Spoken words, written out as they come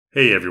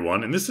Hey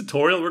everyone, in this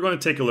tutorial we're going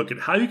to take a look at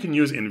how you can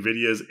use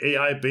NVIDIA's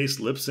AI-based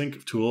lip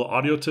sync tool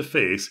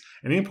Audio2Face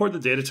and import the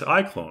data to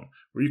iClone,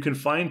 where you can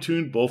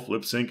fine-tune both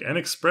lip sync and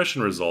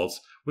expression results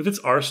with its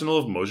arsenal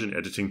of motion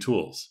editing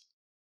tools.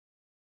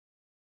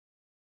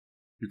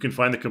 You can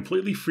find the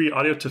completely free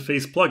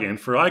Audio2Face plugin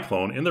for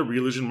iClone in the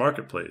Reallusion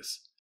marketplace.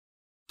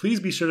 Please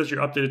be sure that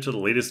you're updated to the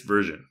latest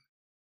version.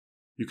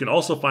 You can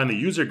also find the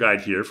user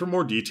guide here for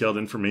more detailed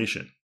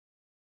information.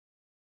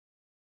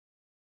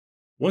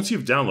 Once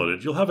you've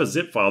downloaded, you'll have a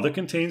zip file that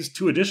contains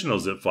 2 additional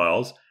zip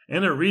files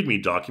and a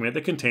README document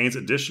that contains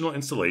additional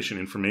installation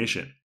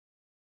information.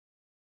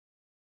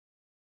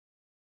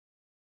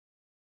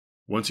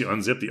 Once you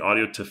unzip the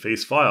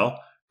Audio2Face file,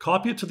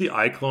 copy it to the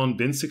iClone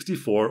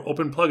bin64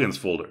 Open Plugins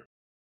folder.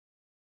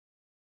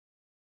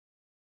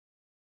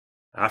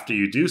 After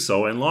you do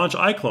so and launch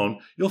iClone,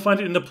 you'll find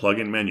it in the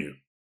plugin menu.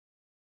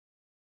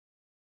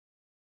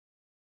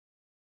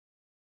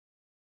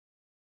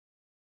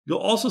 You'll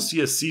also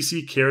see a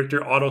CC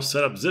character auto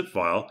setup zip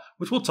file,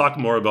 which we'll talk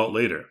more about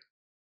later.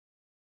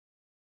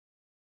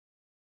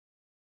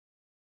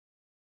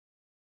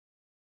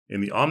 In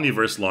the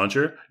Omniverse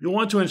launcher, you'll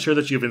want to ensure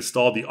that you've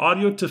installed the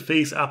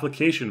Audio2Face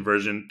application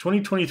version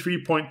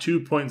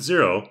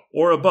 2023.2.0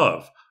 or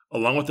above,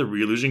 along with the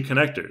Reallusion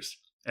connectors,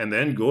 and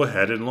then go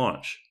ahead and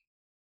launch.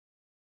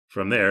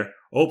 From there,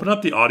 open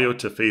up the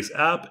Audio2Face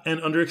app,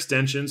 and under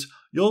Extensions,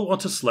 you'll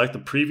want to select the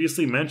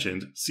previously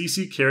mentioned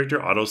CC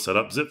character auto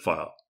setup zip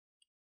file.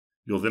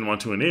 You'll then want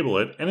to enable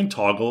it and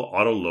toggle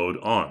auto load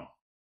on.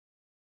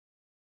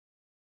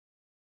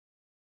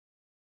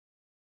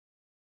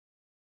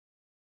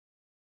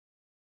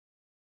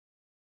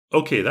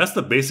 Okay, that's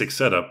the basic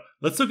setup.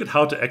 Let's look at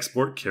how to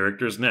export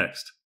characters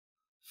next.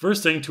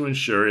 First thing to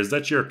ensure is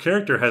that your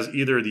character has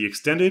either the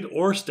extended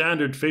or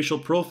standard facial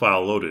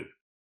profile loaded.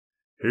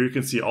 Here you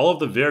can see all of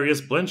the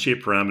various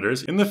Blendshapes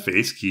parameters in the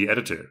face key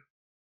editor.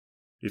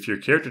 If your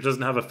character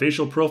doesn't have a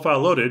facial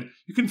profile loaded,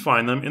 you can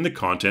find them in the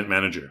Content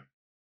Manager.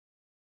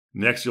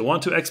 Next, you'll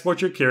want to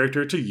export your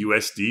character to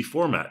USD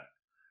format.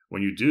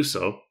 When you do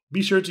so,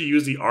 be sure to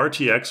use the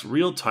RTX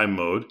real-time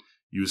mode,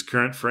 use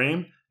current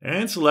frame,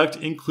 and select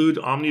Include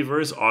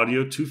Omniverse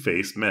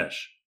Audio2Face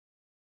Mesh.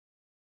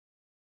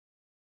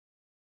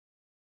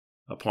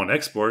 Upon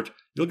export,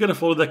 you'll get a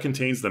folder that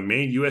contains the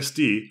main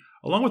USD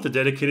along with the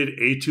dedicated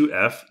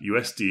A2F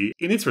USD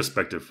in its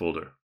respective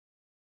folder.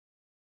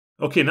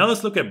 Okay, now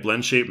let's look at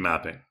Blendshapes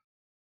mapping.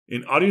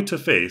 In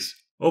Audio2Face,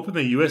 open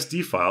the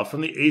USD file from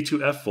the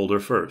A2F folder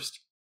first.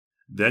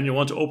 Then you'll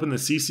want to open the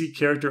CC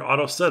Character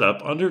Auto Setup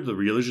under the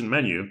Reallusion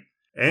menu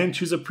and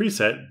choose a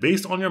preset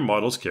based on your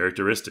model's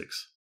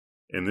characteristics.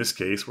 In this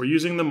case, we're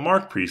using the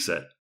Mark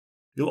preset.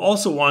 You'll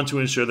also want to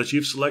ensure that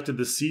you've selected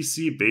the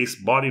CC Base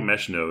Body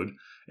Mesh node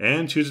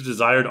and choose a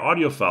desired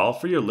audio file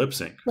for your lip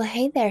sync. Well,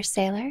 hey there,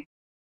 Sailor.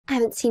 I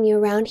haven't seen you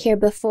around here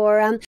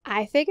before.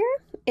 I figure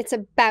it's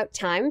about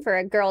time for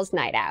a girls'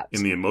 night out.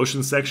 In the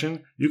Emotion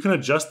section, you can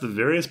adjust the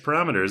various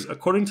parameters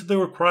according to the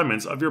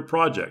requirements of your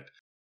project.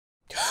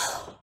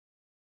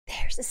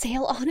 There's a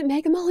sale on at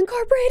Mega Mall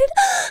Incorporated.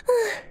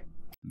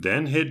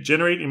 Then hit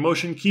Generate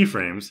Emotion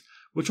Keyframes,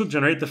 which will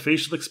generate the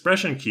facial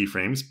expression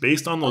keyframes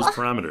based on those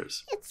parameters.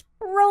 It's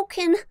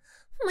broken.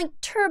 My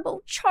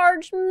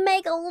turbocharged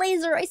mega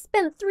laser I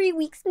spent 3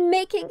 weeks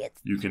making it.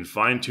 You can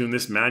fine-tune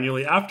this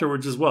manually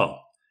afterwards as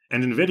well,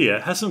 and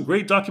NVIDIA has some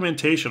great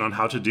documentation on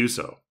how to do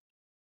so.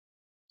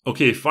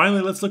 Okay,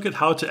 finally let's look at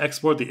how to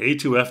export the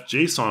A2F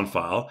JSON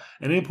file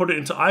and import it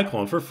into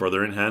iClone for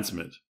further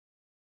enhancement.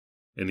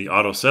 In the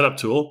Auto Setup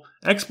tool,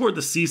 export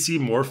the CC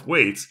Morph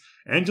weights,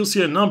 and you'll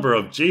see a number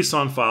of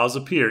JSON files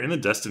appear in the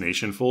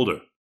destination folder.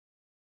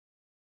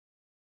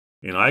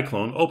 In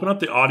iClone, open up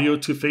the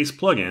Audio2Face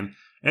Plugin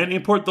and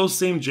import those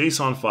same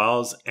JSON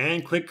files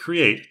and click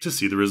Create to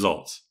see the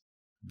results.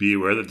 Be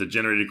aware that the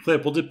generated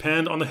clip will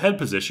depend on the head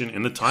position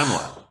in the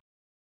timeline.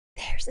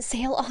 There's a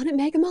sale on at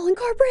Mega Mall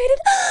Incorporated.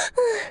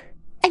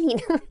 I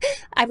mean,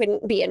 I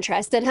wouldn't be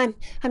interested. I'm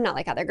not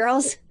like other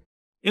girls.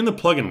 In the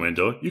plugin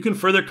window, you can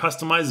further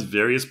customize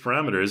various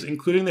parameters,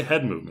 including the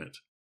head movement.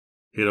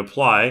 Hit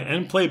Apply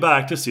and play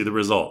back to see the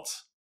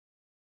results.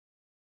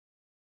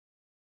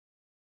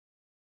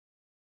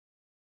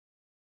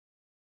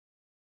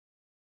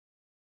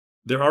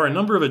 There are a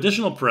number of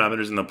additional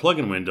parameters in the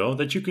plugin window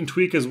that you can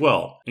tweak as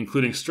well,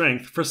 including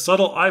strength for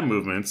subtle eye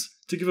movements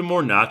to give a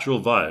more natural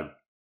vibe.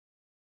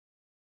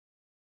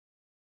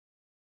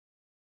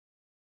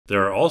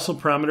 There are also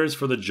parameters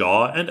for the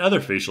jaw and other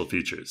facial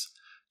features.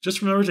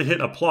 Just remember to hit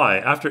Apply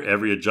after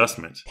every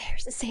adjustment.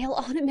 There's a sale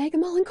on at Mega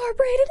Mall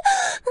Incorporated.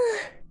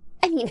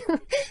 I mean,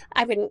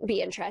 I wouldn't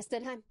be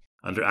interested.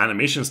 Under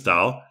Animation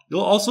Style,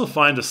 you'll also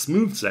find a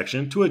Smooth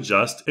section to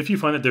adjust if you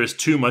find that there is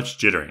too much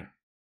jittering.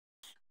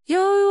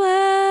 Your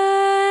way,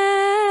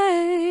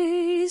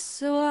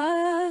 so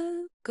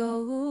I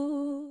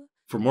go.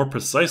 For more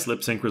precise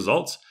lip sync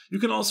results, you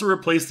can also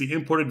replace the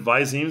imported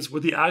Visemes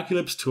with the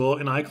Aculips tool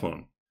in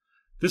iClone.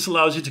 This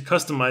allows you to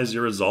customize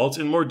your results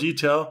in more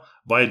detail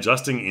by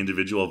adjusting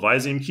individual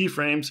Viseme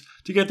keyframes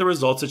to get the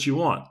results that you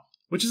want,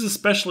 which is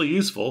especially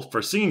useful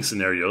for singing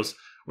scenarios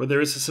where there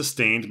is a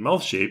sustained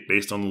mouth shape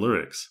based on the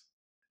lyrics.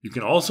 You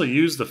can also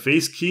use the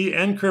face key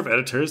and curve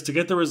editors to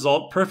get the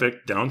result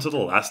perfect down to the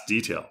last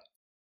detail.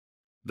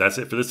 That's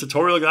it for this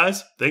tutorial,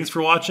 guys. Thanks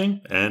for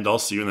watching, and I'll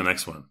see you in the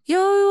next one.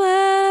 Your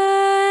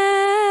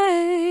way,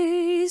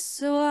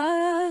 so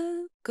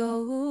I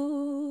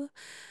go.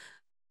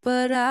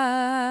 But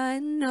I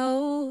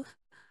know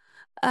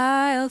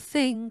I'll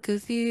think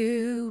of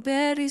you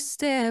every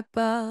step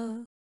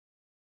of